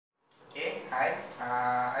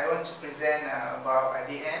want to present about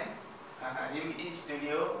IDM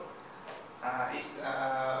UEStudio. Is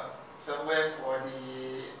software for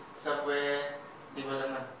the software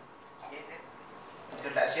development. Okay,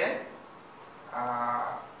 introduction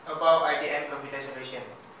about IDM computer solution.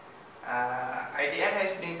 IDM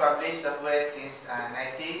has been published software since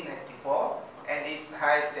 1994 and is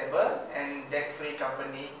high stable and debt-free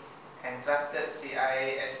company and trusted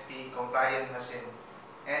CISP compliant machine.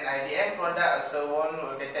 And IDM product also won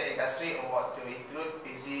Rotated Industry Award to include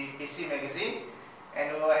PC Magazine,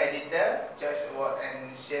 Annual Editor, Choice Award,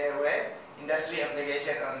 and Shareware Industry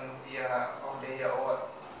Application of the Year Award,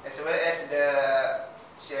 as well as the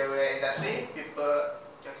Shareware Industry People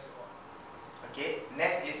Choice Award. Okay,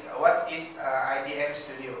 next is what is IDM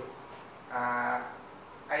Studio.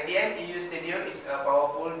 IDM UEStudio is a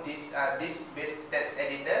powerful disk-based text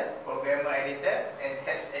editor, programmer editor, and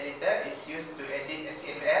text editor. Is used to edit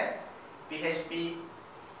HTML, PHP,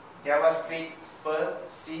 JavaScript, Perl,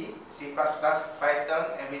 C, C++, Python,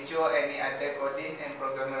 and virtual any other coding and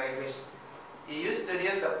programming language.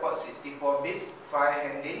 UEStudio supports 64-bit file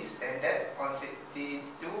handling standard on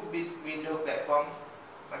 62-bit Windows platform,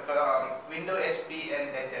 Windows XP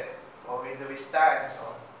and later, or Windows Vista and so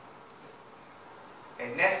on.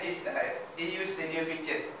 And next is UEStudio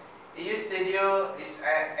features. UEStudio is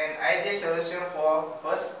an ideal solution for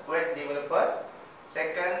first, web developer,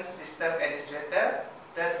 second, system administrator,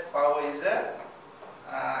 third, power user,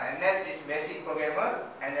 and next is basic programmer,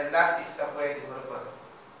 and the last is software developer.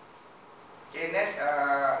 Okay, next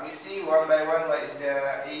we see one by one what is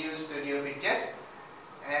the UEStudio features.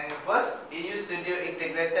 And first, UEStudio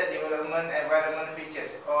integrated development environment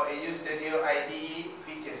features, or UEStudio IDE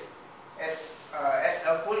features. As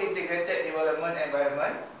a full integrated development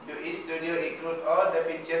environment, UEStudio includes all the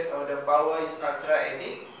features of the Power Ultra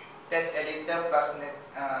Edit, text editor plus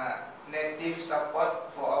native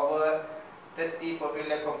support for our 30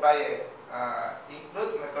 popular compiler,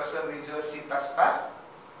 include Microsoft Visual C++,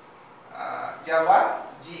 Java,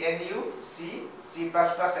 GNU, C, C++,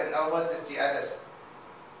 and over 30 others.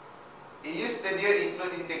 UEStudio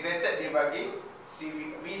includes integrated debugging,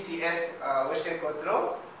 VCS version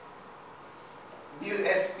control,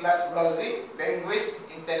 US class browsing, language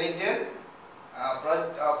intelligence,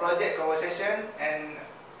 project conversation, and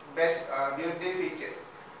best building features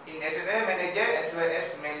in XML manager, as well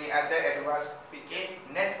as many other advanced features.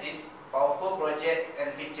 Next is powerful project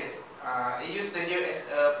and features. UEStudio is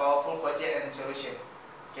a powerful project and solution.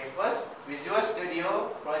 Okay, first, Visual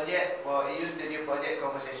Studio project for UEStudio project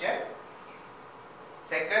conversation.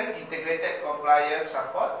 Second, integrated compiler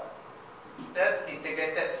support. Third,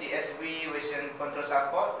 integrated CSV version control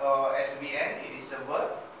support, or SVN, it is a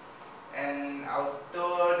word. And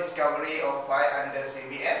auto discovery of file under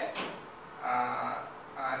CVS.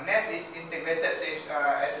 Next is integrated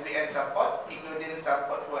SVN support, including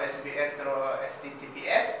support for SVN through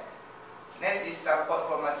HTTPS. Next is support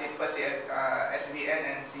for multiple SVN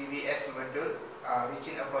and CVS module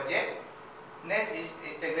within a project. Next is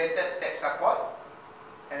integrated text support.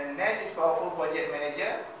 And next is powerful project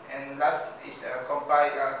manager. And last is a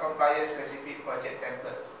compiler specific project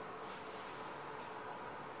template.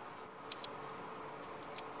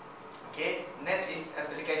 Okay, next is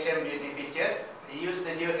application building features.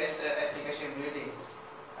 UEStudio as application building.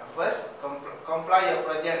 First, compile your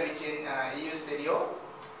project within UEStudio.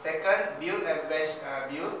 Second, build and bash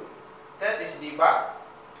build. Third is debug.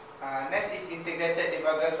 Next is integrated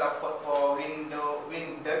debugger support for Windows,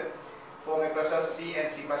 for Microsoft C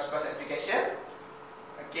and C++ application.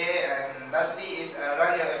 Okay, and lastly is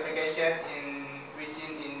run your application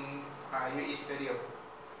within UEStudio.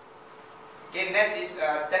 Okay, next is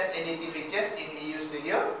text editing features in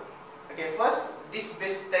UEStudio. Okay, first,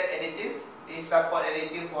 disk-based text editing is support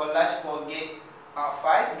editing for large 4 GB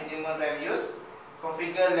file, minimum RAM use,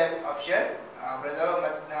 configure lab option, resolve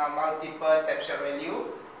multiple tab shot value,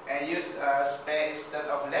 and use spare instead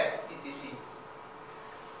of lab, etc.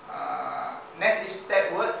 Next is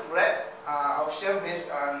tab word wrap option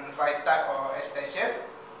based on file type or extension.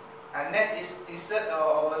 Next is insert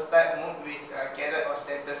or overtype mode with caret or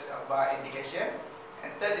status bar indication.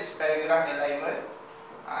 And third is paragraph alignment.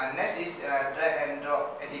 Next is drag and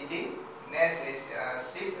drop editing. Next is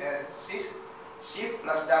shift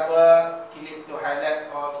plus double click to highlight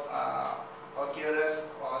or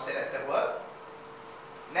curious or selected word.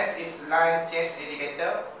 Next is line change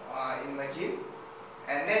indicator imaging.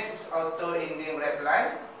 And next is auto ending wrap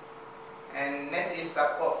line. And next is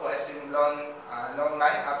support for assuming long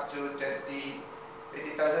line up to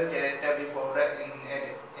 20,000 characters before wrap in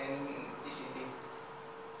edit and ECT,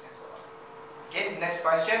 and so on. Okay, next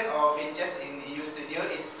function or features in UEStudio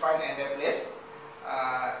is find and replace.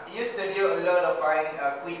 UEStudio allows to find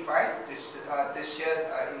quick find to share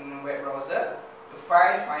in web browser, to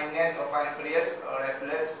find next or find previous or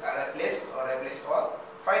replace all.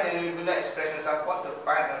 Find the regular expression support to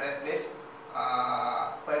find or replace.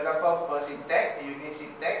 For example, per syntax, unit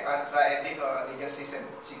syntax, ultra edit or legacy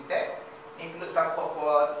syntax. Include support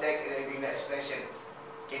for tag regular expression.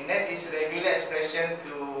 Okay, next is regular expression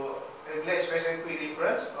quick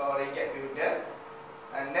reference or recap builder.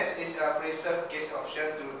 And next is preserve case option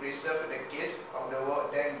to preserve the case of the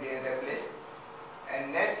word then being replaced.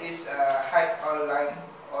 And next is hide all line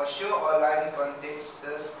or show all line contains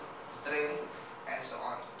string and so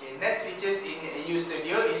on. Okay, next features in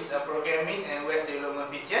UEStudio is programming and web development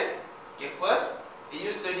features. Okay, first,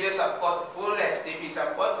 UEStudio support full FTP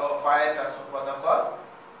support or file transfer protocol.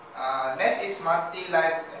 Next is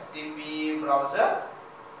multi-line FTP browser.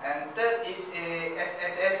 And third is a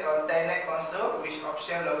SSH or Telnet console with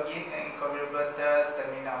option login and configurable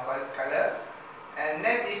terminal color. And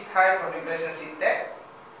next is high configuration syntax.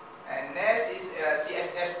 And next is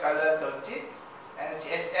CSS color tooltip and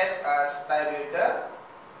CSS style builder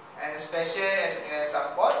and special SMS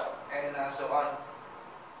support and so on.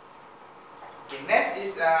 Okay, next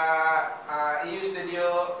is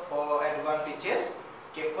UEStudio for advanced features.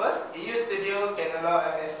 Okay, first, UEStudio can allow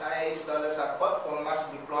MSI installer support for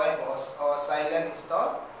mass deploy or silent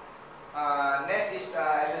install. Next is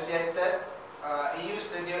associated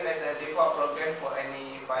UEStudio as a default program for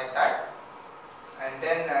any file type. And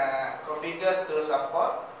then configure tool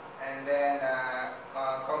support. And then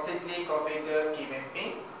completely configure key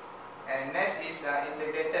mapping. And next is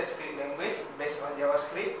integrated script language based on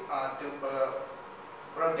JavaScript to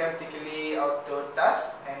programmatically auto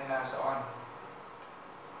task and so on.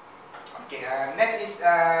 Okay, next is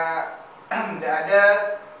the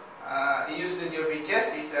other UEStudio features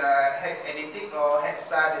is hex editing or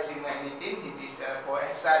hexadecimal editing. It is for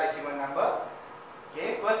hexadecimal number.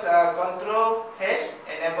 Okay, first control hash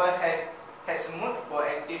enable hash mode for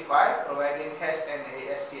active file, providing hash and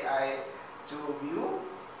ASCII to view,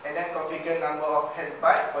 and then configure number of hash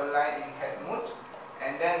byte per line in hash mode,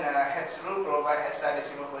 and then hash rule provide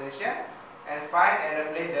hexadecimal position, and find and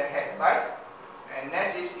replace the hash byte. And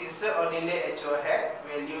next is insert or delete actual head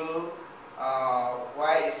value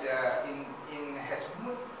y is in hash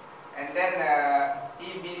mode, and then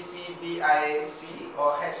EBCDIC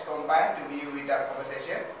or hash combine to view without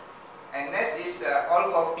conversation. And next is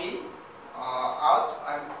all copy out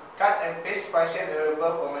and cut and paste function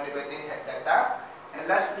available for manipulating head data. And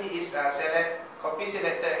lastly is select copy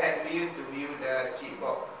selected head view to view the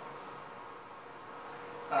chipboard.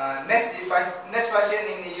 Next function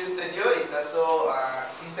in the UEStudio is also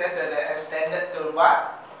inserted the extended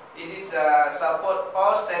toolbar. It is support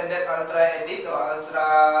all standard ultra edit or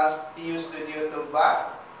ultra UEStudio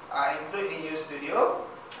toolbar included in UEStudio.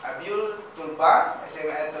 View toolbar,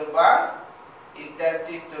 XML toolbar,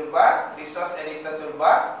 interactive toolbar, resource editor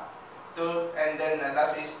toolbar, and then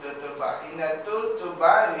last is the toolbar. In the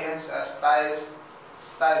toolbar we have a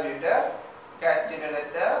style builder, guide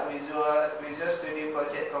generator, Visual Studio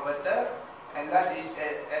Project Converter, and last is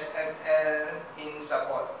SML in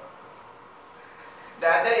support. The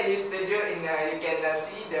other UEStudio in you can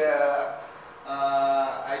see the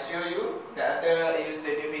I show you the other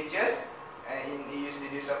UEStudio features in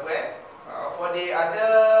UEStudio software. For the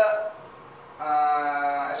other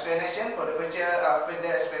explanation, for the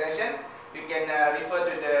further explanation, you can refer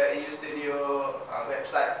to the UEStudio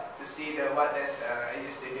website to see what is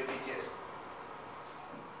UEStudio features.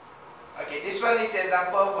 Okay, this one is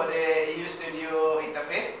example for the UEStudio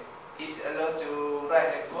interface. It's allowed to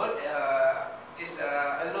write the code. It's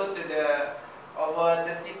allowed to the over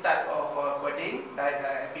 30 type of coding like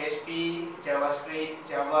PHP, JavaScript,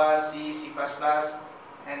 Java, C, C++,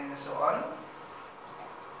 and so on.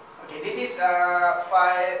 Okay, this is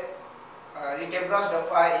file. You can browse the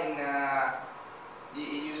file in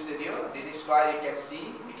UEStudio. This is file you can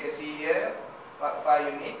see. You can see here what file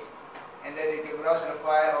you need. And then you can browse the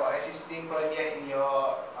file or existing project in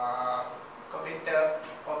your computer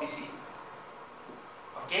or PC.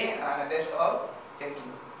 Okay, that's all. Thank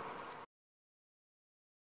you.